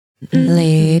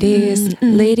Ladies,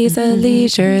 ladies of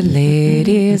leisure,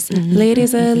 ladies,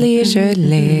 ladies of leisure,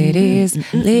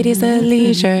 ladies, ladies of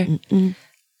leisure,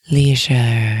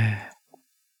 leisure.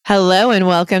 Hello and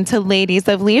welcome to Ladies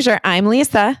of Leisure. I'm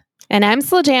Lisa. And I'm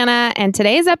Slajana, and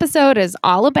today's episode is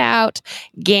all about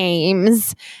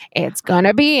games. It's going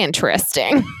to be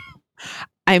interesting.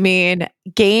 I mean,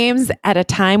 games at a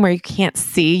time where you can't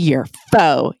see your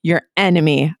foe, your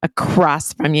enemy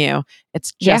across from you.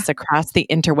 It's just across the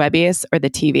interwebbies or the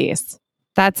TVs.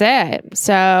 That's it.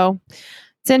 So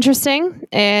it's interesting.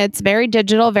 It's very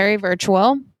digital, very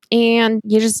virtual. And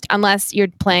you just, unless you're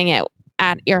playing it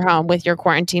at your home with your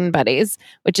quarantine buddies,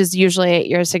 which is usually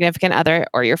your significant other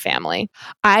or your family.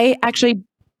 I actually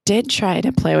did try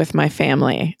to play with my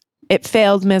family. It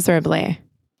failed miserably.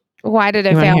 Why did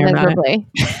it fail miserably?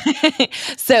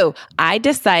 So I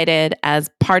decided as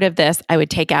part of this, I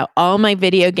would take out all my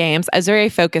video games. I was very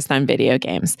focused on video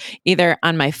games, either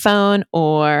on my phone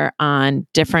or on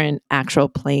different actual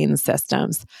playing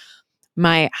systems.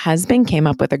 My husband came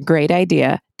up with a great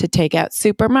idea to take out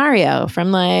Super Mario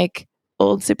from like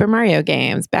old Super Mario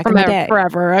games back in the day.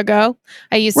 Forever ago.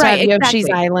 I used to have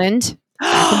Yoshi's Island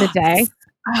back in the day.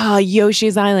 Oh,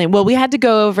 Yoshi's Island. Well, we had to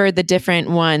go over the different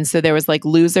ones. So there was like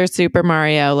Loser Super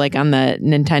Mario, like on the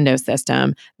Nintendo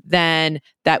system. Then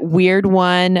that weird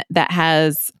one that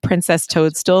has Princess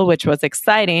Toadstool, which was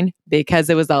exciting because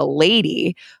it was a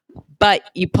lady, but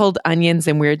you pulled onions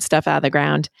and weird stuff out of the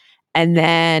ground. And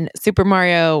then Super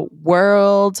Mario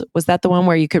World, was that the one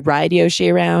where you could ride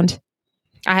Yoshi around?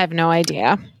 I have no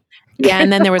idea. Yeah,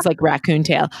 and then there was like Raccoon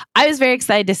Tail. I was very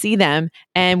excited to see them.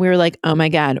 And we were like, oh my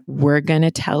God, we're going to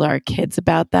tell our kids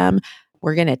about them.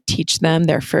 We're going to teach them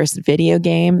their first video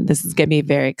game. This is going to be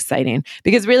very exciting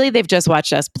because really they've just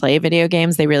watched us play video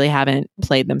games. They really haven't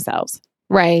played themselves.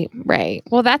 Right.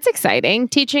 Well, that's exciting.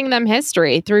 Teaching them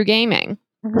history through gaming.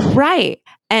 Right.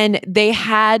 And they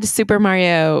had Super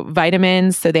Mario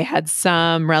vitamins. So they had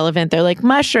some relevant. They're like,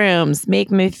 mushrooms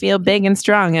make me feel big and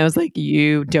strong. I was like,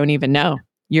 you don't even know.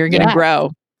 You're going to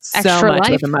grow so much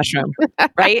with a mushroom,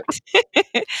 right?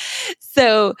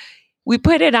 So we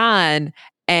put it on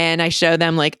and I show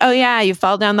them like, oh yeah, you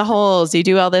fall down the holes, you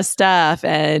do all this stuff.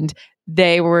 And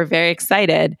they were very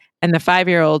excited. And the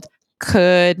 5-year-old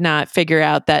could not figure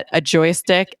out that a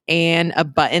joystick and a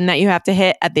button that you have to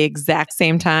hit at the exact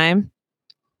same time,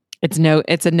 it's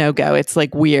a no-go. It's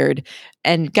like weird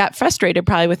and got frustrated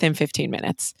probably within 15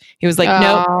 minutes. He was like,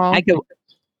 nope, I go.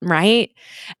 Right.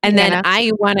 And then I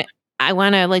want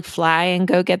to like fly and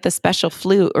go get the special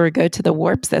flute or go to the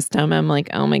warp system. I'm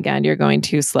like, oh my God, you're going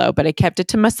too slow. But I kept it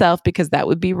to myself because that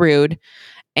would be rude.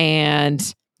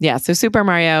 And yeah, so Super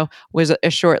Mario was a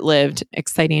short-lived,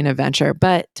 exciting adventure,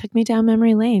 but took me down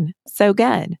memory lane. So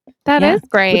good. That is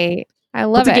great. I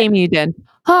love it. What's a game you did?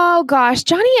 Oh gosh,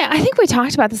 Johnny, I think we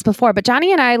talked about this before, but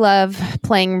Johnny and I love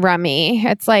playing Rummy.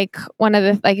 It's like one of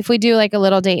the, like if we do like a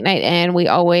little date night in, we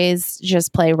always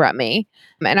just play Rummy.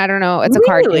 And I don't know, it's a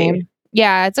card game.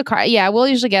 Yeah, it's a card. Yeah, we'll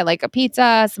usually get like a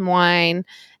pizza, some wine,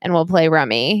 and we'll play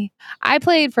Rummy. I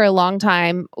played for a long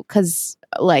time because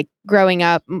like growing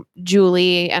up,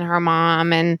 Julie and her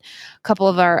mom and a couple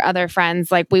of our other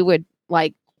friends, like we would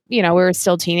like, you know, we were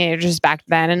still teenagers back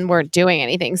then and weren't doing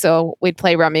anything. So we'd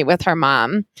play Rummy with her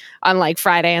mom on like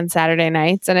Friday and Saturday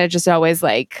nights. And it just always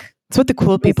like... It's what the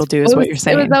cool people do is what you're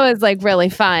saying. It was always like really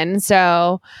fun.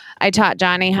 So I taught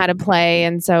Johnny how to play.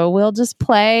 And so we'll just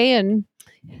play and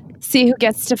see who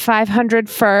gets to 500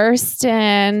 first.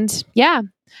 And yeah.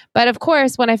 But of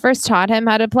course, when I first taught him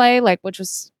how to play, like, which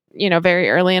was, you know, very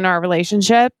early in our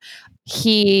relationship,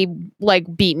 he like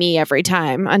beat me every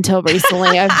time until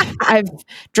recently. I've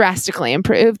drastically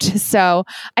improved. So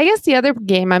I guess the other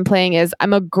game I'm playing is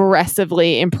I'm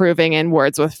aggressively improving in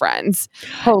Words with Friends.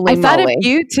 Holy moly. I thought of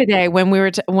you today when we were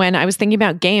when I was thinking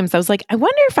about games. I was like, I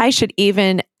wonder if I should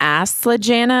even ask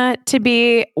Slajana to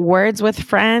be Words with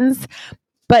Friends.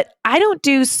 But I don't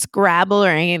do Scrabble or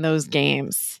any of those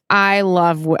games.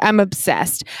 I'm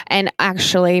obsessed. And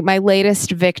actually, my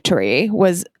latest victory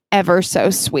was ever so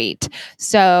sweet.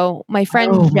 So my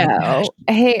friend Joe,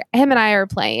 him and I are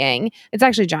playing. It's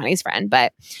actually Johnny's friend,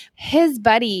 but his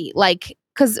buddy, like,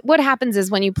 because what happens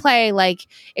is when you play, like,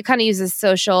 it kind of uses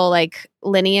social, like,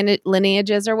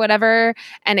 lineages or whatever,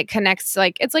 and it connects,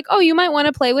 like, it's like, oh, you might want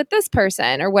to play with this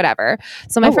person or whatever.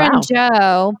 So my friend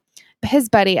Joe, his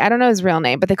buddy, I don't know his real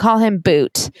name, but they call him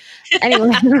Boot.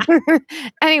 Anyway,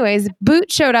 anyways,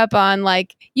 Boot showed up on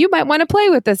like, you might want to play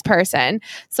with this person.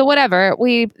 So whatever,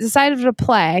 we decided to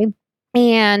play.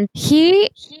 And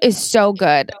he is so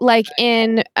good. Like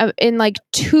in like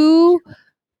two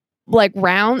like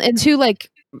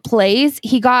plays,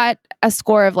 he got a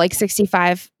score of like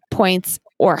 65 points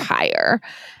or higher.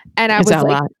 And I Is was that a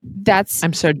like, lot? that's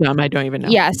I'm so dumb. I don't even know.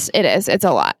 yes, it is. It's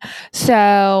a lot.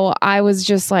 So I was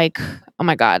just like, oh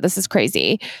my God, this is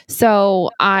crazy. So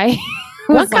I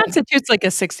What was like, constitutes like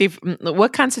a 60?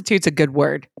 What constitutes a good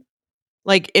word?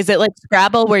 Like, is it like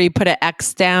Scrabble where you put an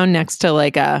X down next to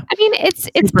like a I mean, it's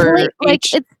super like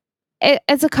H?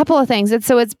 it's a couple of things.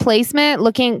 It's placement,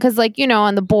 looking because like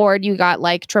on the board you got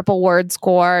like triple word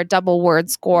score, double word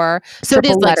score, So it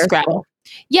is triple like letter Scrabble. score.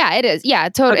 Yeah, it is. Yeah,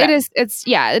 totally. Okay. It is.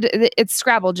 It's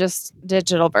Scrabble, just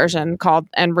digital version called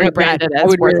and rebranded I as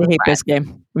would Words really with hate this Friends.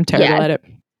 game. I'm terrible Yeah. at it.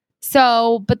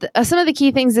 So, but some of the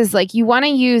key things is like you want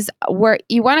to use where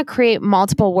you want to create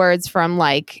multiple words from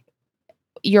like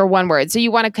your one word. So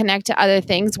you want to connect to other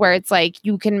things where it's like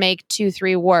you can make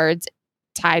 2-3 words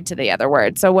tied to the other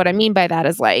word. So what I mean by that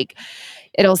is like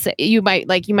it'll say you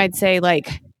might say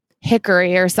like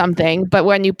hickory or something, but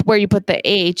where you put the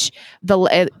H,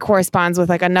 it corresponds with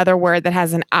like another word that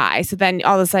has an I. So then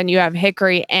all of a sudden you have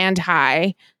hickory and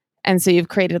high. And so you've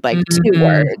created like 2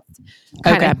 words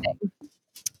kind of thing.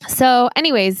 So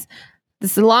anyways,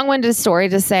 this is a long-winded story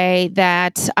to say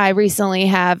that I recently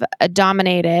have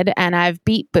dominated and I've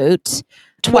beat Boot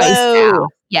twice now.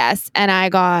 Yes. And I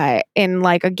got in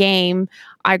like a game,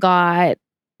 I got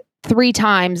 3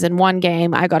 times in one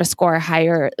game, I got a score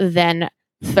higher than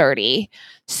 30.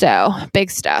 So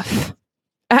big stuff.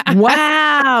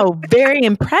 Wow. Very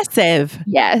impressive.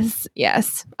 Yes.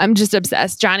 I'm just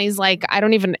obsessed. Johnny's like,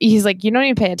 he's like, you don't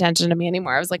even pay attention to me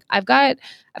anymore. I was like, I've got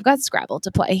Scrabble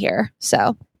to play here.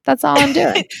 So that's all I'm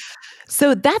doing.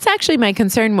 So that's actually my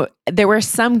concern. There were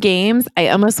some games I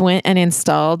almost went and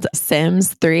installed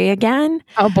Sims 3 again.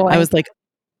 Oh boy. I was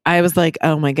like,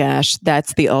 oh my gosh,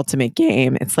 that's the ultimate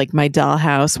game. It's like my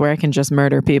dollhouse where I can just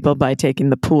murder people by taking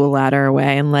the pool ladder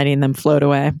away and letting them float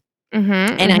away.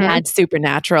 I had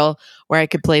Supernatural where I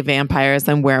could play vampires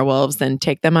and werewolves and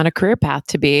take them on a career path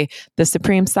to be the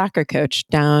supreme soccer coach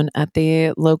down at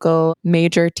the local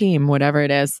major team, whatever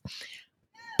it is.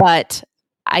 But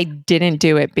I didn't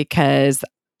do it because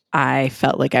I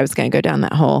felt like I was going to go down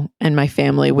that hole and my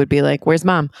family would be like, where's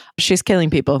mom? She's killing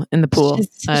people in the pool.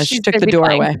 She took the door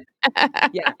away.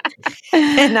 Yeah.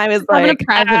 And I was like, having a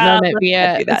private moment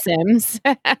via The Sims.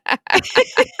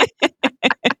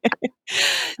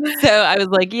 So I was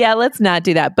like, yeah, let's not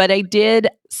do that. But I did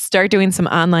start doing some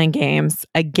online games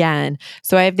again.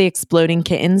 So I have the Exploding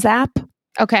Kittens app.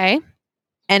 Okay.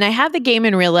 And I have the game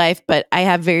in real life, but I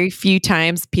have very few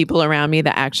times people around me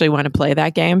that actually want to play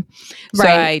that game. So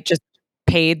I just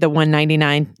paid the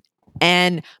 $1.99.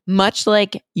 And much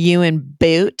like you and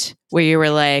Boot, where you were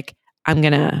like, I'm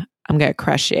gonna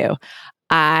crush you.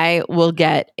 I will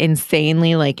get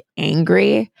insanely like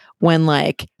angry when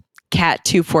like Cat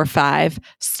 245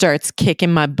 starts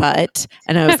kicking my butt,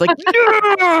 and I was like,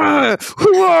 no,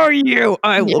 "Who are you?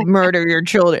 I will murder your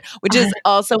children." Which is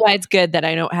also why it's good that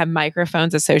I don't have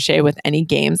microphones associated with any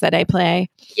games that I play.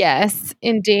 Yes,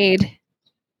 indeed.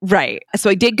 Right. So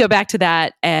I did go back to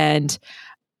that, and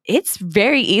it's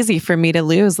very easy for me to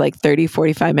lose like 30,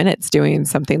 45 minutes doing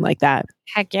something like that.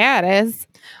 Heck yeah, it is.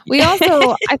 We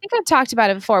also, I think I've talked about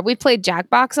it before. We played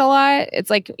Jackbox a lot. It's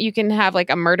like you can have like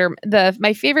a murder.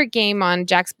 My favorite game on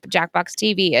Jackbox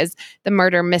TV is the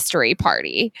Murder Mystery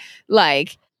Party.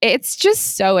 Like it's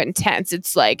just so intense.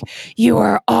 It's like, you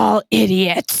are all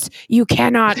idiots. You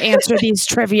cannot answer these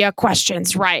trivia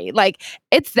questions right. Like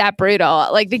it's that brutal.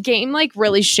 Like the game like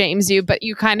really shames you, but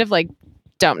you kind of like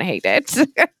don't hate it.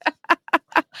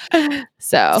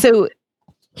 So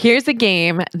here's a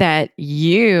game that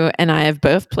you and I have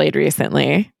both played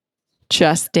recently.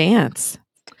 Just Dance.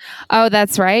 Oh,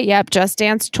 that's right. Yep. Just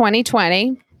Dance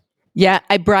 2020. Yeah.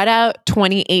 I brought out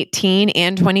 2018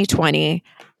 and 2020.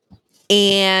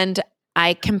 And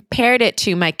I compared it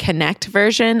to my Kinect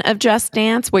version of Just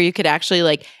Dance, where you could actually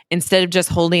like, instead of just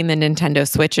holding the Nintendo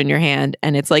Switch in your hand,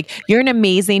 and it's like, you're an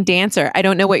amazing dancer. I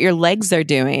don't know what your legs are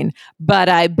doing, but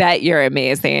I bet you're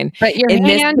amazing. But your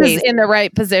hand is in the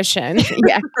right position.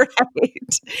 Yeah.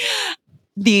 Right.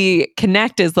 The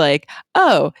Kinect is like,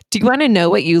 oh, do you want to know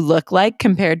what you look like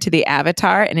compared to the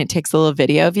avatar? And it takes a little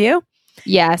video of you.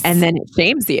 Yes. And then it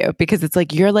shames you because it's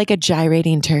like, you're like a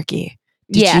gyrating turkey.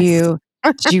 Yes.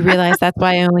 Did you realize that's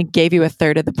why I only gave you a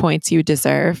third of the points you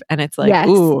deserve? And it's like, yes.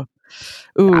 Ooh.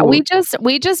 We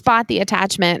just bought the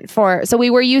attachment so we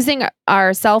were using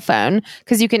our cell phone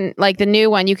because you can like the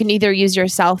new one, you can either use your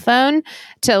cell phone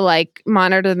to like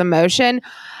monitor the motion.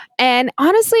 And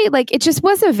honestly, like it just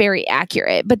wasn't very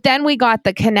accurate. But then we got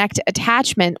the Kinect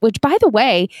attachment, which by the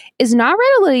way, is not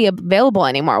readily available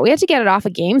anymore. We had to get it off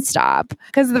of GameStop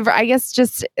because I guess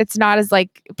just it's not as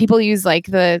like people use like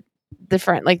the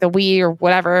different, like the Wii or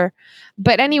whatever.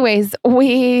 But anyways,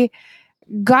 we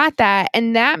got that,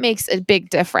 and that makes a big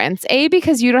difference.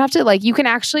 Because you don't have to like, you can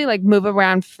actually like move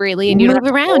around freely and you don't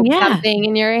have to hold something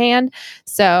in your hand.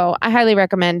 So I highly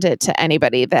recommend it to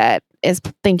anybody that is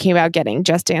thinking about getting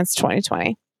Just Dance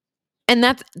 2020. And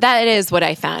that is what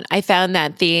I found. I found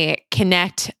that the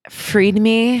Kinect freed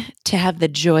me to have the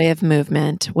joy of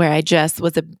movement, where I just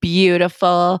was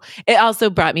it also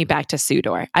brought me back to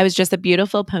Sudor. I was just a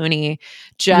beautiful pony,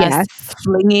 just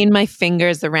flinging my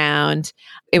fingers around.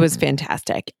 It was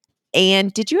fantastic.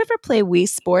 And did you ever play Wii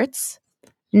Sports?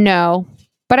 No,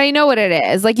 but I know what it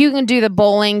is. Like you can do the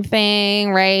bowling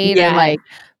thing, right? Yeah. And like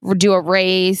do a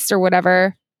race or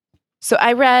whatever. So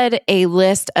I read a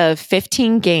list of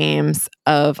 15 games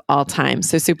of all time.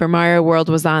 So Super Mario World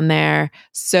was on there.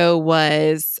 So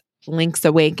was Link's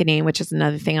Awakening, which is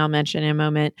another thing I'll mention in a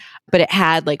moment. But it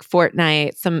had like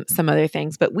Fortnite, some other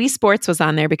things. But Wii Sports was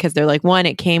on there because they're like, one,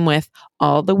 it came with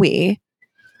all the Wii.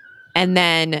 And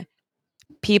then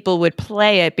people would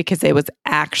play it because it was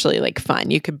actually like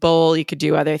fun. You could bowl, you could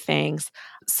do other things.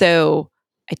 So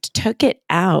I took it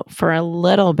out for a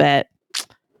little bit.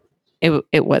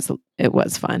 It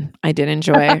was fun. I did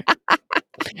enjoy.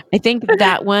 I think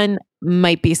that one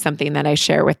might be something that I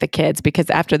share with the kids, because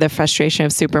after the frustration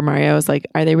of Super Mario, I was like,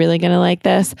 are they really going to like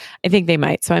this? I think they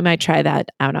might. So I might try that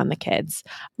out on the kids.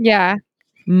 Yeah.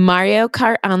 Mario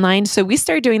Kart Online. So we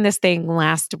started doing this thing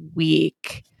last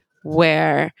week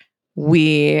where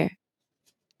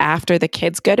after the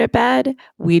kids go to bed,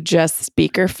 we just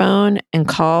speakerphone and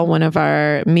call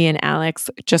me and Alex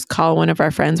just call one of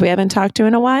our friends we haven't talked to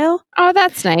in a while. Oh,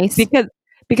 that's nice.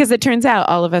 Because it turns out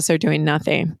all of us are doing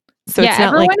nothing. So yeah, it's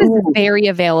not everyone is very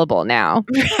available now.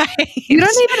 Right. You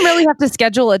don't even really have to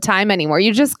schedule a time anymore.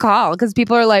 You just call because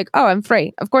people are like, oh, I'm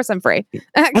free. Of course I'm free.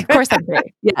 Of course I'm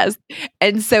free. Yes.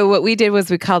 And so what we did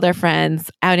was we called our friends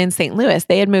out in St. Louis.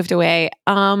 They had moved away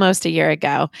almost a year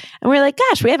ago. And we were like,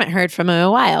 gosh, we haven't heard from them in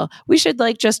a while. We should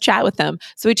like just chat with them.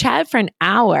 So we chatted for an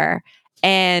hour,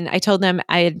 and I told them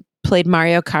I had played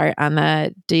Mario Kart on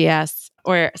the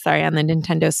on the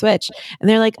Nintendo Switch. And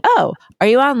they're like, oh, are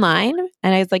you online?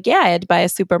 And I was like, yeah, I had to buy a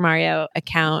Super Mario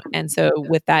account. And so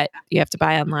with that, you have to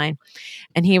buy online.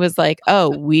 And he was like, oh,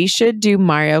 we should do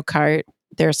Mario Kart.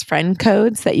 There's friend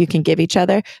codes that you can give each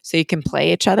other so you can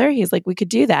play each other. He's like, we could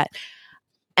do that.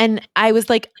 And I was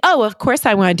like, oh, of course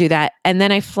I want to do that. And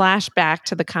then I flashed back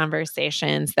to the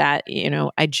conversations that,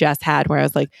 I just had, where I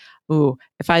was like, ooh,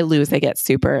 if I lose, I get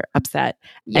super upset.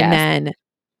 Yes. And then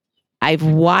I've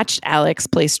watched Alex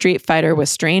play Street Fighter with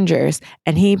strangers,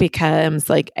 and he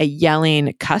becomes like a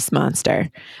yelling cuss monster.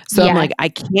 So I'm like, I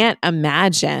can't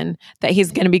imagine that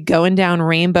he's going to be going down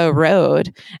Rainbow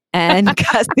Road and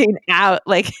cussing out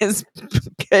like his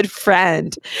good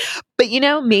friend. But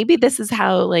maybe this is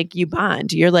how like you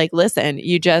bond. You're like, listen,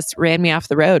 you just ran me off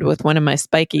the road with one of my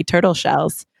spiky turtle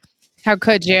shells. How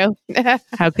could you?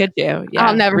 How could you? Yeah,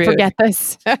 I'll never forget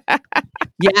this.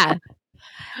 Yeah.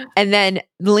 And then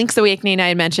Link's Awakening, I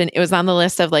had mentioned, it was on the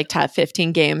list of like top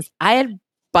 15 games. I had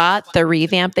bought the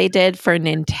revamp they did for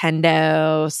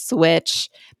Nintendo Switch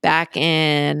back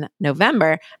in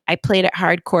November. I played it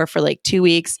hardcore for like 2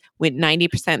 weeks, went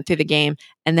 90% through the game,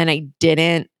 and then I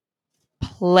didn't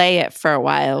play it for a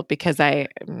while because I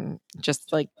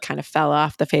just like kind of fell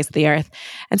off the face of the earth.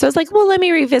 And so I was like, well, let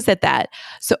me revisit that.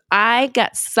 So I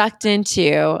got sucked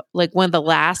into like one of the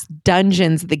last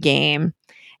dungeons of the game,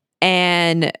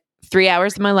 and 3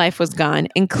 hours of my life was gone,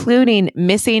 including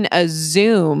missing a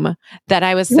Zoom that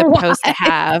I was supposed to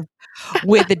have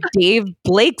with Dave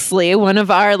Blakesley, one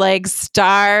of our like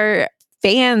star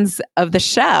fans of the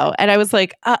show. And I was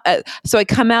like, so I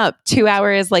come out 2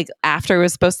 hours like after it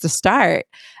was supposed to start.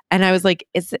 And I was like,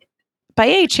 by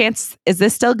any chance, is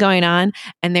this still going on?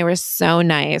 And they were so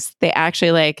nice. They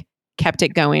actually like kept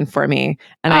it going for me.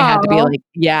 And I had to be like,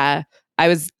 yeah, I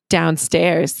was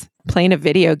downstairs playing a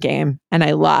video game and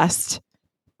I lost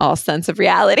all sense of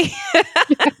reality.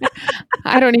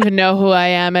 I don't even know who I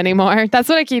am anymore. That's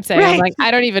what I keep saying. Right. I'm like, I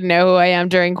don't even know who I am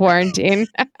during quarantine.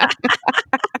 I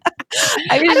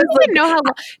don't even know how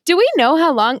long. Do we know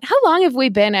how long have we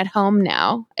been at home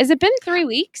now? Has it been 3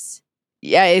 weeks?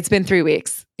 Yeah, it's been 3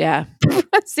 weeks. Yeah.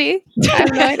 See? I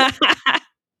have no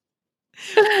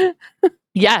idea.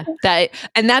 Yeah,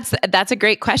 that's a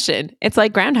great question. It's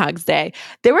like Groundhog's Day.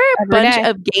 There were a bunch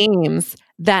of games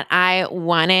that I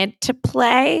wanted to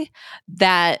play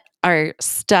that are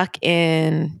stuck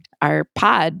in our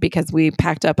pod because we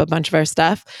packed up a bunch of our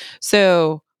stuff.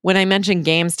 So when I mentioned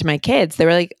games to my kids, they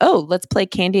were like, oh, let's play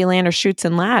Candyland or Chutes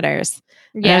and Ladders.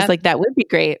 And I was like, that would be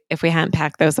great if we hadn't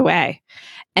packed those away.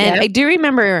 And I do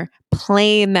remember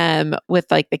playing them with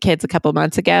like the kids a couple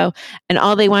months ago, and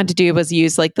all they wanted to do was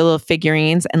use like the little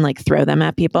figurines and like throw them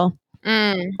at people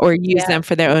or use them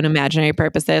for their own imaginary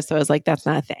purposes. So I was like, that's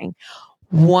not a thing.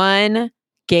 One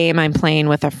game I'm playing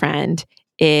with a friend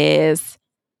is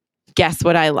Guess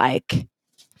What I Like.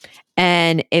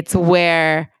 And it's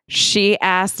where she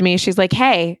asked me, she's like,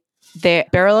 hey, the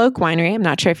Barrel Oak Winery, I'm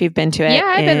not sure if you've been to it. Yeah,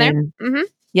 I've been there. Mm-hmm.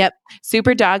 Yep.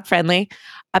 Super dog friendly.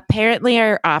 Apparently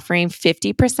are offering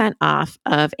 50% off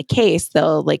of a case.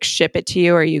 They'll like ship it to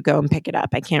you or you go and pick it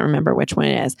up. I can't remember which one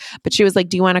it is. But she was like,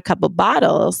 do you want a couple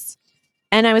bottles?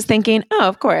 And I was thinking, oh,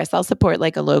 of course, I'll support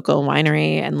like a local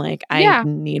winery and like I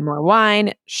need more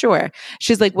wine. Sure.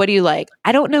 She's like, what do you like?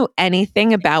 I don't know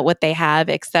anything about what they have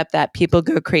except that people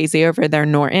go crazy over their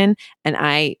Norton and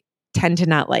I tend to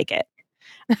not like it.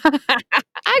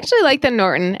 I actually like the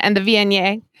Norton and the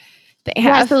Viognier. They have.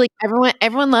 Yeah, so like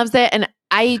everyone loves it. And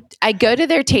I go to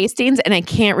their tastings and I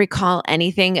can't recall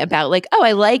anything about like, oh,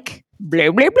 I like blah,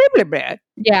 blah, blah, blah, blah.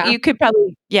 Yeah. You could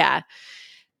probably, yeah.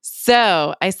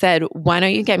 So I said, why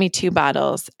don't you get me 2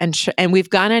 bottles? And we've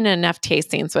gone in enough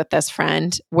tastings with this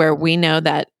friend where we know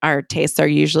that our tastes are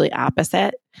usually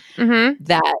opposite,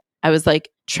 that I was like,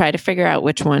 try to figure out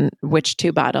which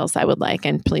 2 bottles I would like,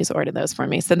 and please order those for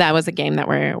me. So that was a game that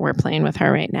we're playing with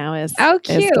her right now is,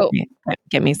 cute. Is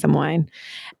get me some wine.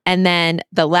 And then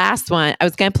the last one, I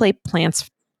was going to play Plants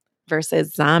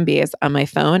vs. Zombies on my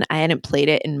phone. I hadn't played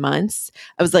it in months.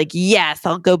 I was like, yes,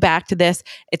 I'll go back to this.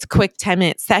 It's quick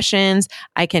 10-minute sessions.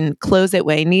 I can close it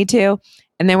when I need to.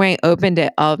 And then when I opened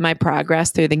it, all of my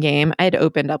progress through the game, I had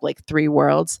opened up like 3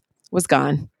 worlds, was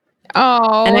gone.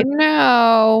 Oh,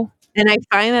 no. And I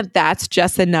find that that's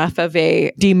just enough of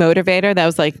a demotivator that I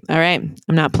was like, all right,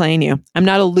 I'm not playing you. I'm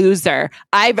not a loser.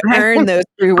 I've earned those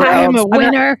 3 worlds. I'm a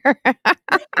winner.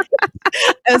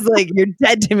 I was like, you're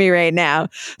dead to me right now.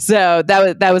 So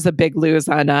that was a big lose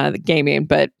on the gaming,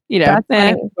 but you know,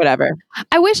 whatever.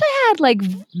 I wish I had like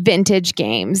vintage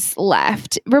games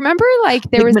left. Remember, like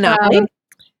there was Monopoly?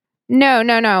 No.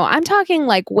 I'm talking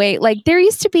like there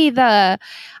used to be I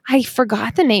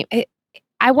forgot the name.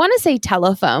 I want to say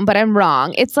telephone, but I'm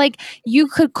wrong. It's like you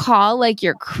could call like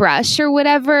your crush or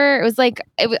whatever. It was like,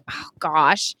 oh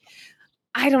gosh,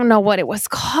 I don't know what it was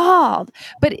called,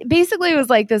 but basically it was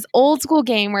like this old school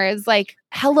game where it's like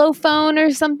Hello Phone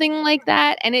or something like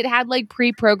that. And it had like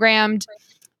pre-programmed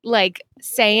like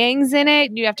sayings in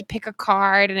it. You have to pick a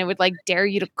card and it would like dare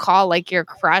you to call like your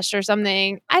crush or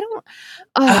something. I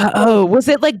don't. Was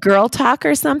it like Girl Talk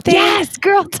or something? Yes,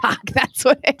 Girl Talk. That's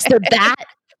what it is. So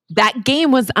that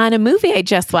game was on a movie I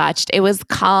just watched. It was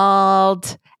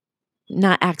called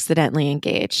Not Accidentally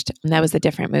Engaged. And that was a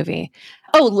different movie.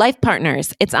 Oh, Life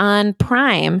Partners. It's on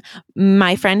Prime.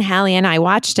 My friend Hallie and I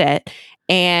watched it.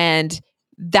 And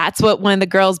that's what one of the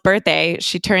girls' birthday,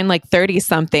 she turned like 30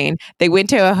 something. They went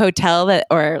to a hotel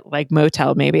or like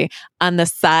motel maybe on the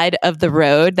side of the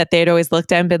road that they'd always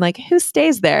looked at and been like, who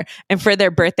stays there? And for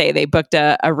their birthday, they booked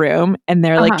a room and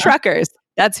they're like truckers.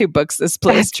 That's who books this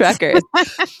place, truckers.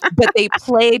 But they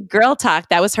played Girl Talk.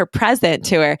 That was her present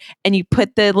to her. And you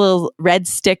put the little red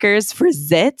stickers for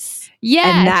zits.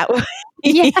 Yeah. And that was...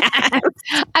 Yes.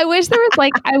 I wish there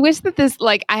was I wish that this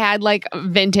I had like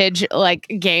vintage like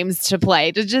games to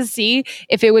play to just see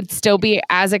if it would still be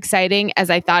as exciting as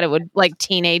I thought it would, like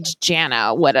teenage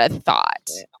Jana would have thought.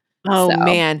 Oh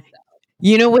man.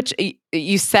 You know which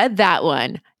you said that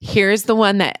one. Here's the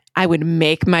one that I would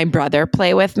make my brother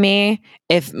play with me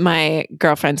if my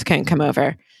girlfriends couldn't come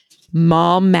over.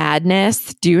 Mall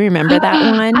Madness. Do you remember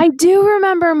that one? I do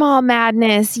remember Mall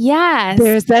Madness. Yes.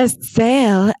 There's a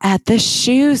sale at the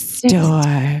shoe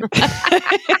store.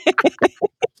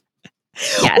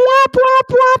 Yes. Wop, wop,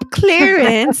 wop,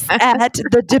 clearance at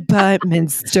the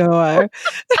department store.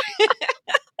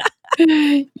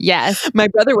 Yes. My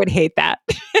brother would hate that.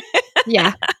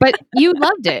 Yeah. But you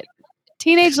loved it.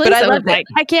 Teenage Lisa. But I loved it.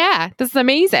 Heck yeah. This is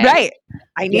amazing. Right.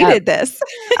 I needed this.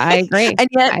 I agree. And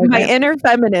yet my inner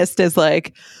feminist is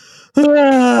like,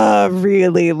 oh,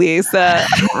 really, Lisa?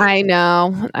 I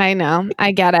know.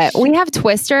 I get it. We have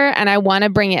Twister and I want to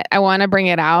bring it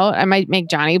out. I might make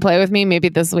Johnny play with me maybe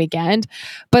this weekend.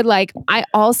 But like, I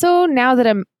also, now that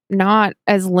I'm not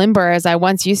as limber as I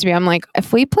once used to be, I'm like,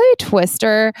 if we play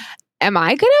Twister, am I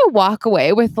going to walk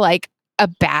away with like a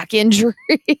back injury?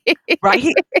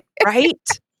 Right.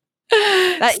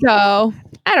 So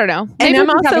I don't know. Maybe and I'm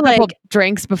also like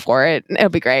drinks before it. It'll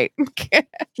be great.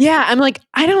 Yeah. I'm like,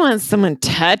 I don't want someone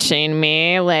touching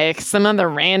me, like some other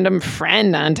random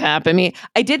friend on top of me.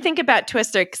 I did think about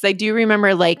Twister because I do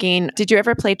remember liking, did you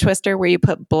ever play Twister where you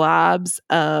put blobs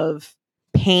of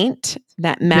paint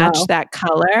that match No. that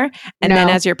color? And then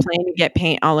as you're playing, you get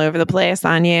paint all over the place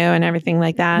on you and everything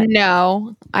like that?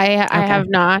 No, I have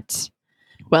not.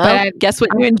 Well, guess what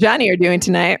you and Johnny are doing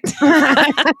tonight?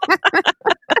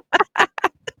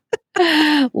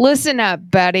 Listen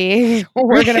up, buddy.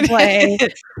 We're going to play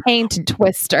Paint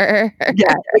Twister.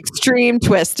 Yeah, Extreme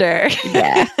Twister.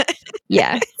 Yeah.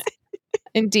 Yes,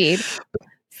 indeed.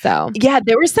 So, yeah,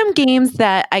 there were some games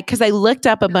that because I looked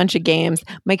up a bunch of games.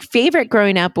 My favorite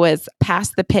growing up was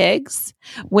Pass the Pigs,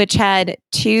 which had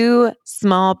 2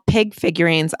 small pig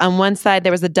figurines. On one side,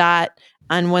 there was a dot.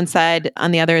 On one side,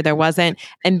 on the other, there wasn't.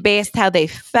 And based how they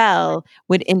fell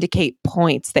would indicate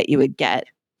points that you would get.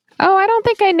 Oh, I don't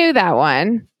think I knew that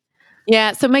one.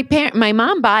 Yeah, so my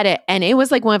mom bought it, and it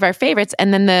was like one of our favorites.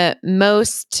 And then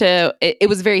it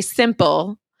was very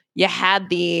simple. You had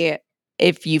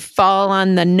if you fall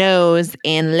on the nose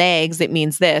and legs, it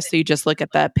means this. So you just look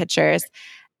at the pictures,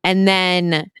 and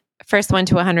then first one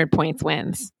to 100 points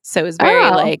wins. So it was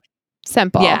very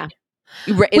simple. Yeah,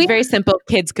 it's very simple.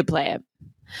 Kids could play it.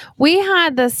 We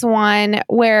had this one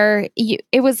where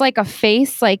it was like a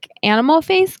face, like animal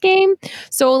face game.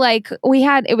 So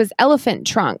it was elephant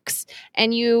trunks,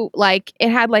 and it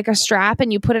had like a strap,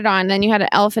 and you put it on, and then you had an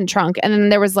elephant trunk, and then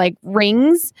there was like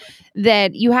rings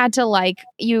that you had to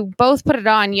you both put it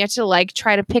on. You had to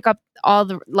try to pick up all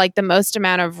the most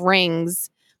amount of rings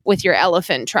with your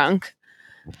elephant trunk.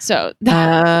 So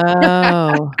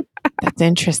that's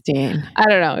interesting. I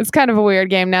don't know. It's kind of a weird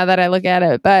game now that I look at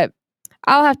it, but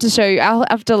I'll have to show you. I'll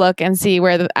have to look and see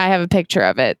where I have a picture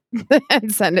of it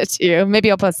and send it to you.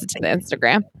 Maybe I'll post it to the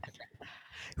Instagram.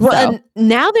 Well, and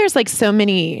now there's so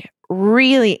many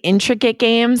really intricate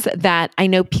games that I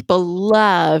know people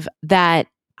love that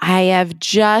I have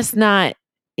just not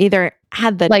either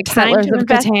had the time Settlers to of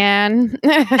Catan.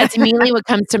 That's immediately what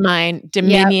comes to mind.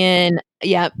 Dominion.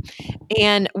 Yep.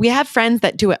 And we have friends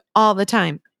that do it all the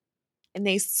time, and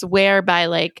they swear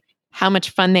by how much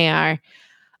fun they are.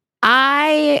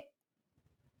 Alex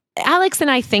and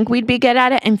I think we'd be good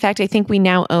at it. In fact, I think we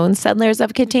now own Settlers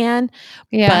of Catan,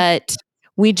 but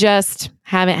we just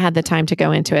haven't had the time to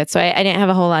go into it. So I didn't have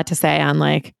a whole lot to say on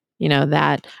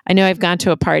that. I know I've gone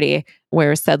to a party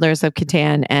where Settlers of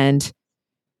Catan, and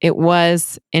it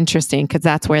was interesting because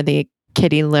that's where the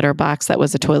kitty litter box that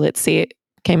was a toilet seat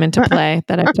came into play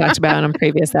that I've talked about on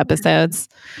previous episodes.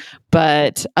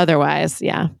 But otherwise,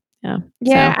 yeah. So,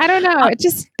 I don't know.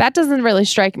 That doesn't really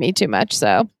strike me too much.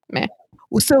 So, meh.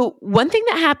 So one thing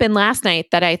that happened last night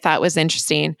that I thought was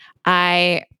interesting,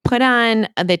 I put on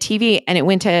the TV and it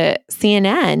went to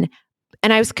CNN,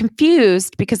 and I was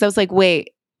confused because I was like, wait,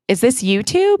 is this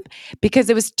YouTube? Because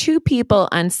it was 2 people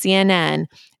on CNN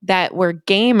that were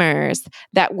gamers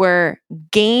that were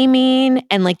gaming,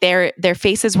 and their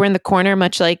faces were in the corner,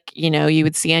 much like, you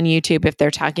would see on YouTube if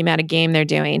they're talking about a game they're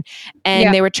doing.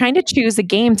 And they were trying to choose a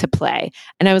game to play.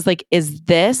 And I was like, is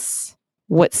this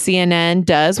what CNN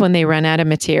does when they run out of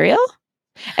material?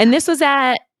 And this was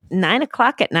at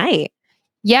 9:00 at night.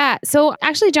 Yeah. So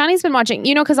actually, Johnny's been watching,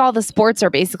 because all the sports are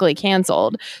basically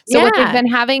canceled. So what they've been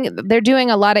they're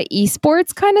doing a lot of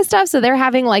esports kind of stuff. So they're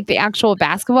having the actual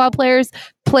basketball players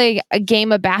play a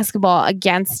game of basketball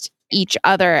against each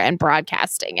other and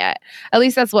broadcasting it. At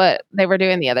least that's what they were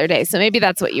doing the other day. So maybe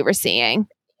that's what you were seeing.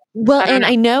 Well,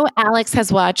 I know Alex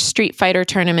has watched Street Fighter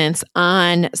tournaments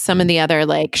on some of the other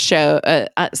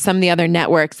some of the other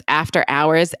networks after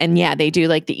hours. And they do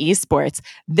the esports.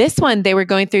 This one they were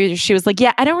going through. She was like,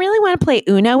 I don't really want to play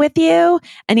Uno with you.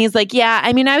 And he's like,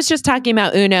 I mean, I was just talking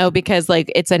about Uno because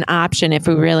it's an option if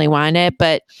we really want it,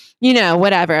 but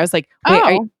whatever. I was like,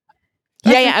 wait,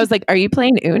 I was like, are you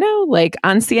playing Uno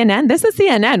on CNN? This is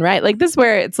CNN, right? This is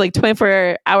where it's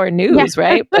 24-hour news,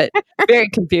 right? But very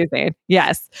confusing.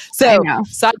 Yes. So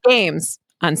saw games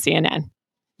on CNN.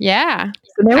 Yeah.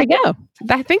 So there we go.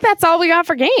 I think that's all we got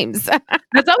for games.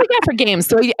 That's all we got for games.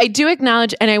 So I do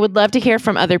acknowledge, and I would love to hear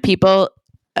from other people,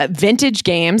 vintage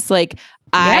games.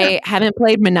 I haven't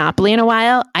played Monopoly in a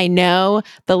while. I know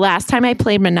the last time I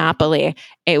played Monopoly,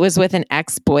 it was with an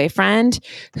ex-boyfriend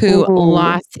who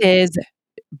lost his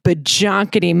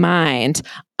bajonkety mind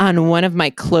on one of my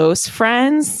close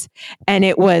friends. And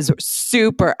it was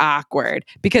super awkward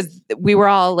because we were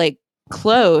all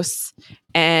close.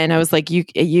 And I was like, you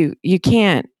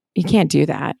can't do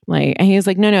that. And he was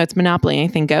like, no, it's Monopoly.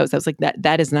 Anything goes. I was like,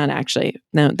 that is not actually,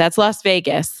 no, that's Las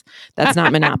Vegas. That's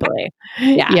not Monopoly.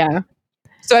 Yeah.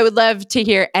 So I would love to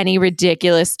hear any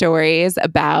ridiculous stories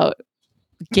about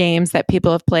games that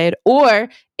people have played, or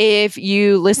if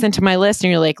you listen to my list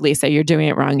and you're like, Lisa, you're doing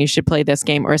it wrong, you should play this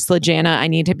game, or Slajana, I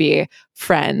need to be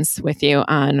friends with you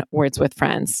on Words with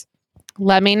Friends.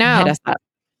 Let me know. Hit us up.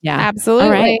 Yeah. Absolutely.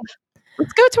 All right.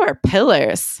 Let's go to our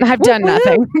pillars. I've done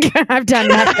nothing. I've done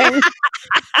nothing.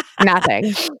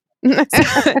 Nothing.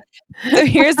 So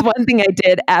here's one thing I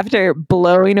did after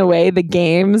blowing away the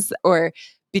games, or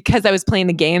because I was playing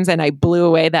the games and I blew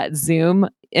away that Zoom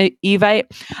Evite.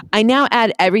 I now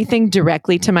add everything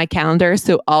directly to my calendar.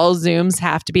 So all Zooms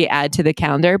have to be added to the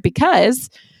calendar,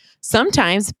 because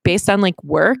sometimes based on like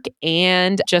work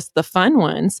and just the fun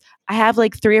ones, I have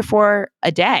like 3 or 4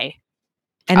 a day.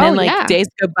 And then days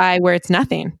go by where it's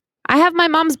nothing. I have my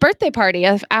mom's birthday party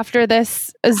after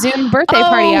this, a Zoom birthday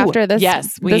party after this.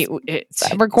 Yes, it's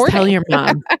recording. Tell your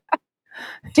mom.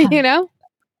 You know?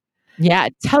 Yeah,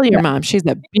 tell your mom. She's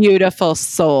a beautiful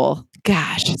soul.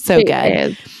 Gosh, so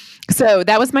good. So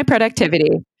that was my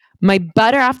productivity. My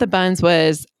butter off the buns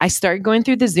was I started going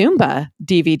through the Zumba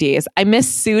DVDs. I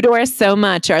miss Sudor so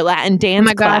much, our Latin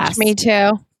dance class. Gosh, me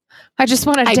too. I just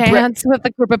want to dance with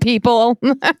a group of people.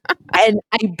 And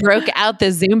I broke out the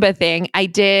Zumba thing. I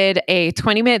did a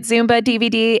 20-minute Zumba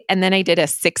DVD, and then I did a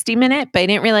 60-minute, but I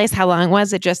didn't realize how long it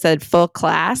was. It just said full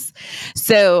class.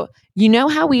 So you know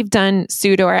how we've done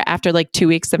Sudor after like 2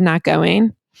 weeks of not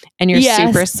going, and you're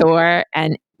super sore,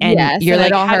 and you're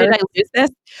like, how did I lose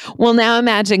this? Well, now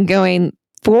imagine going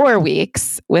 4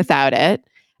 weeks without it.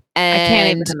 And I can't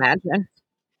even imagine.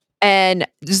 And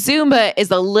Zumba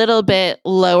is a little bit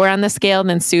lower on the scale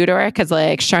than Sudor, because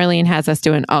like Charlene has us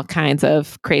doing all kinds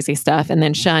of crazy stuff. And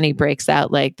then Shani breaks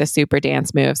out like the super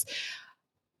dance moves.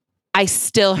 I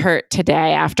still hurt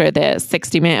today after the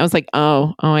 60-minute. I was like,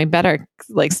 oh, I better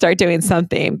like start doing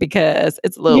something, because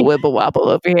it's a little wibble wobble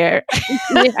over here.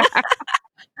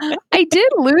 I did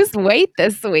lose weight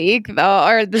this week, though,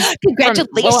 or this.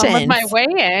 Congratulations! With my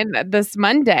weigh-in this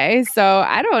Monday, so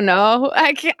I don't know.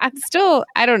 I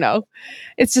don't know.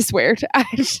 It's just weird.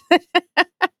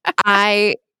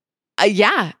 I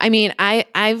mean,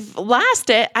 I've lost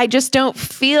it. I just don't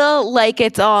feel like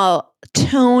it's all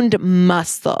toned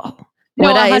muscle.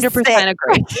 No, 100%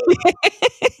 agree.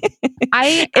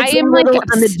 I am like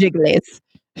on the jigglies.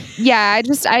 Yeah,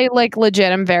 I like legit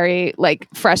am very like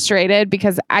frustrated,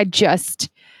 because I just,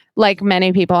 like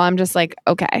many people, I'm just like,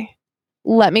 okay,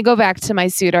 let me go back to my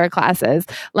Sudor classes.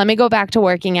 Let me go back to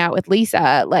working out with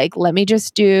Lisa. Like, let me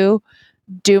just do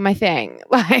my thing.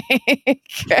 Like,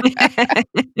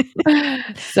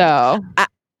 so.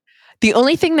 The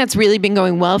only thing that's really been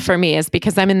going well for me is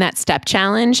because I'm in that step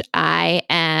challenge. I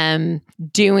am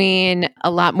doing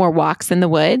a lot more walks in the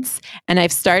woods, and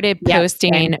I've started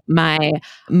posting my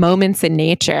moments in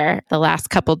nature the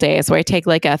last couple days, where I take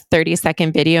like a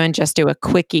 30-second video and just do a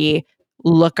quickie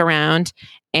look around.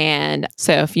 And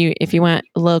so if you want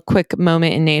a little quick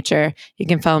moment in nature, you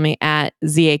can follow me at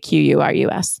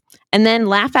ZAQURUS. And then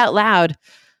laugh out loud.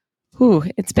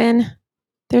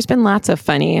 There's been lots of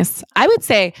funnies. I would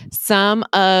say some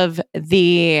of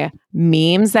the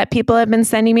memes that people have been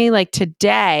sending me, like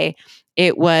today,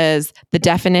 it was the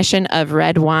definition of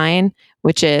red wine,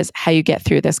 which is how you get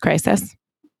through this crisis.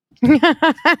 And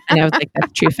I was like,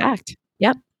 that's true fact.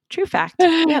 Yep. True fact.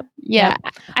 Yep. Yeah.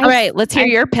 All right. Let's hear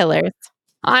your pillars.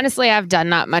 Honestly, I've done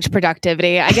not much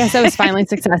productivity. I guess I was finally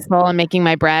successful in making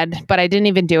my bread, but I didn't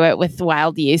even do it with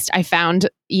wild yeast. I found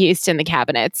yeast in the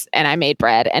cabinets and I made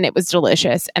bread, and it was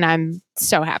delicious. And I'm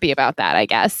so happy about that, I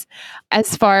guess.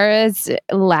 As far as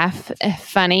laugh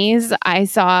funnies, I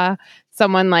saw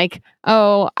someone like,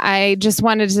 oh, I just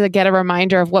wanted to get a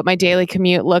reminder of what my daily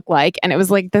commute looked like. And it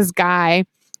was like this guy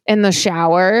in the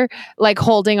shower, like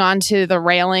holding on to the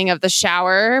railing of the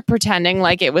shower, pretending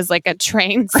like it was like a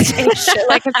train station,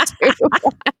 like a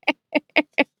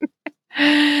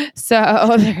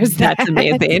So there's that. That's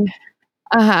amazing.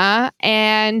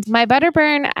 And my butter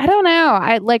burn, I don't know.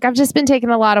 I've just been taking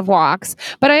a lot of walks,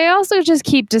 but I also just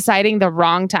keep deciding the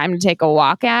wrong time to take a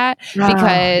walk at,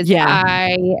 because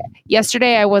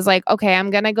yesterday I was like, okay,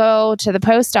 I'm going to go to the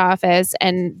post office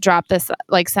and drop this,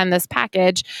 like send this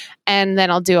package, and then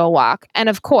I'll do a walk. And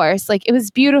of course, like it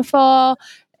was beautiful.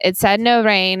 It said no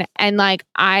rain. And like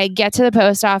I get to the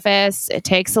post office, it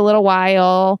takes a little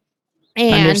while,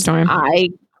 and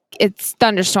it's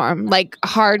thunderstorm, like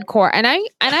hardcore. And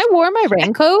I wore my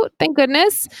raincoat, thank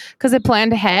goodness, because I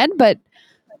planned ahead. But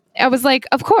I was like,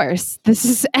 of course, this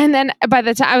is. And then by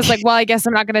the time I was like, well, I guess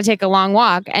I'm not going to take a long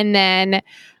walk. And then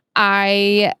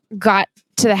I got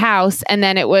to the house, and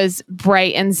then it was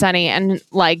bright and sunny and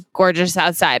like gorgeous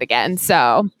outside again.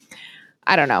 So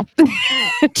I don't know,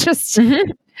 just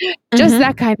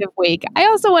that kind of week. I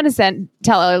also want to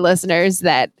tell our listeners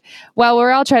that while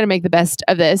we're all trying to make the best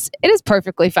of this, it is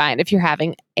perfectly fine if you're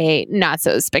having a not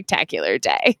so spectacular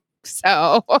day.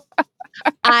 So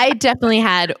I I definitely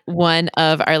had one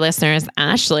of our listeners,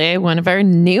 Ashley, one of our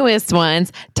newest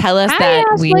ones, tell us that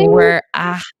Ashley. we were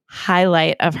a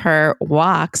highlight of her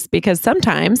walks because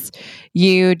sometimes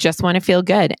you just want to feel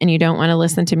good and you don't want to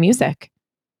listen to music.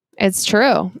 It's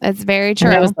true. It's very true.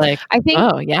 And I was like, I think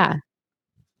oh, yeah.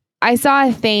 I saw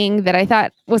a thing that I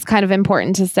thought was kind of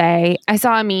important to say. I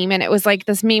saw a meme and it was like,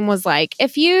 this meme was like,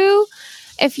 if you're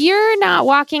not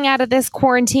walking out of this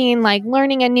quarantine, like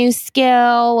learning a new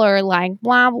skill or like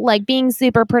blah, like being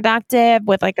super productive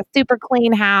with like a super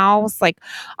clean house, like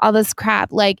all this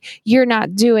crap, like you're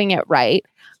not doing it right.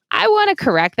 I want to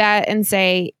correct that and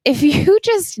say, if you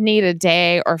just need a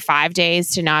day or 5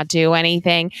 days to not do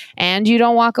anything and you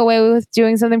don't walk away with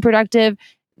doing something productive,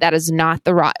 that is not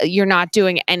you're not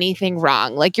doing anything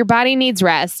wrong. Like your body needs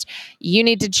rest. You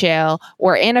need to chill.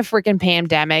 We're in a freaking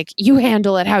pandemic. You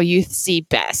handle it how you see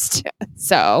best.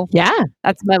 So yeah,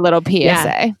 that's my little PSA.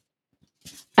 Yeah.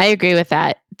 I agree with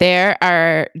that. There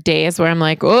are days where I'm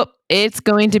like, oh, it's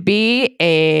going to be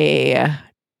a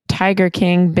Tiger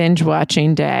King binge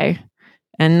watching day.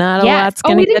 And not a lot's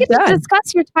going to get done. We didn't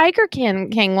discuss your Tiger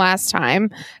King last time.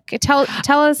 Tell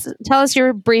us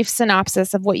your brief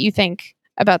synopsis of what you think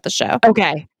about the show.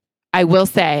 Okay. I will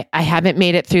say I haven't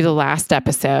made it through the last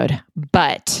episode,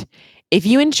 but if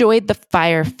you enjoyed the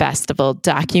Fyre Festival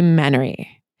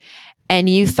documentary and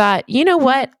you thought, you know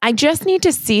what, I just need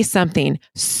to see something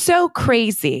so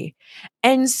crazy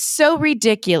and so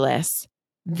ridiculous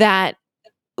that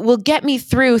will get me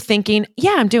through thinking,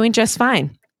 yeah, I'm doing just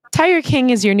fine. Tiger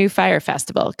King is your new Fyre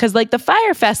Festival. Because like the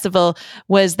Fyre Festival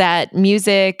was that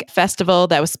music festival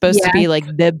that was supposed to be like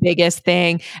the biggest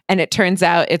thing. And it turns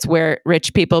out it's where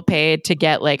rich people paid to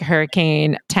get like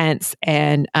hurricane tents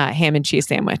and ham and cheese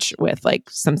sandwich with like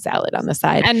some salad on the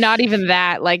side. And not even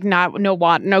that, like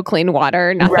no clean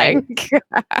water, nothing. Right.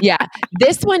 Yeah.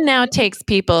 This one now takes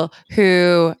people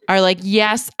who are like,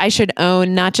 yes, I should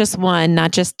own not just one,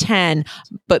 not just 10,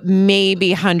 but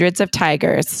maybe hundreds of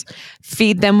tigers.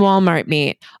 Feed them Walmart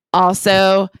meat.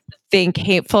 Also think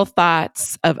hateful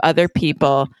thoughts of other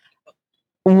people.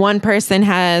 One person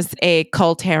has a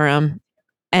cult harem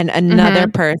and another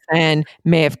person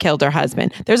may have killed her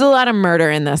husband. There's a lot of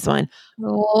murder in this one.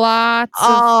 All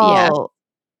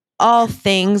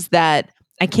things that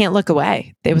I can't look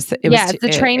away. It's a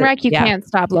train wreck you can't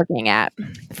stop looking at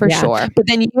for sure. But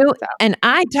then you and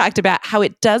I talked about how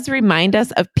it does remind us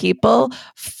of people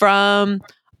from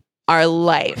our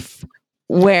life.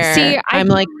 Where I'm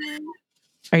like,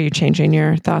 are you changing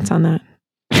your thoughts on that?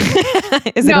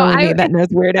 Is it only me that knows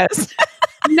weirdos?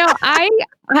 I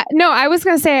was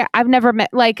going to say I've never met,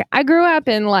 like I grew up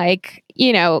in like,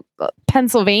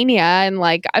 Pennsylvania and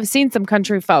like I've seen some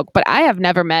country folk, but I have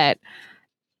never met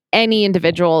any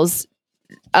individuals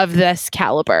of this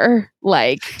caliber.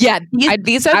 Like, these are the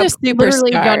superstars.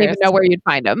 Literally don't even know where you'd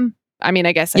find them. I mean,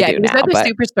 I guess I do now. These are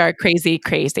the superstar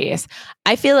crazies.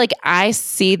 I feel like I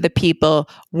see the people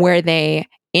where they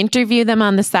interview them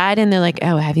on the side and they're like,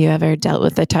 oh, have you ever dealt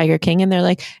with a Tiger King? And they're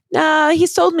like, no, he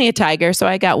sold me a tiger, so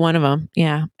I got one of them.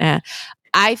 Yeah.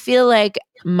 I feel like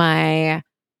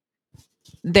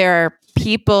there are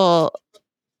people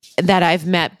that I've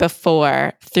met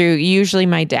before through usually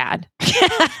my dad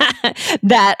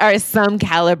that are some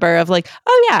caliber of like,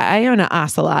 oh yeah, I own an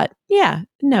ocelot. Yeah,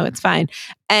 no, it's fine.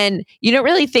 And you don't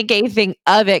really think anything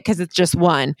of it because it's just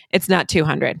one. It's not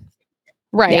 200.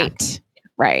 Right. Yeah.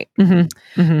 Right.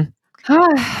 Mm-hmm.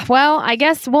 Mm-hmm. Well, I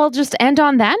guess we'll just end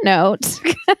on that note.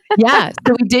 Yeah.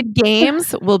 So we did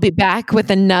games. We'll be back with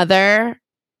another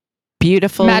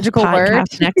beautiful magical word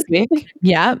next week.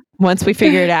 Yeah. Once we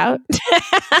figure it out.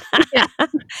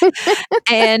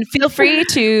 And feel free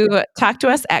to talk to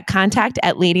us at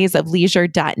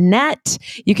contact@ladiesofleisure.net.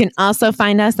 You can also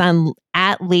find us on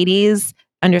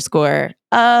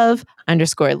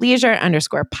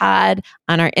 @ladies_of_leisure_pod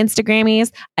on our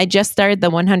Instagrammies. I just started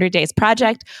the 100 Days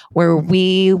Project where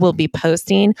we will be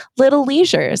posting little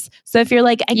leisures. So if you're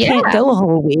like, I can't go a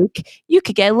whole week, you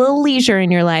could get a little leisure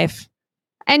in your life.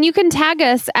 And you can tag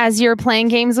us as you're playing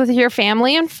games with your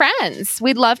family and friends.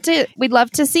 We'd love to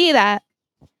see that.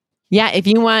 Yeah, if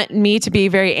you want me to be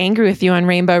very angry with you on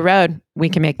Rainbow Road, we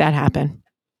can make that happen.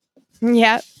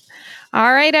 Yep.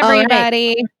 All right,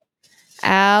 everybody.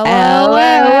 All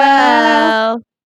right. LOL.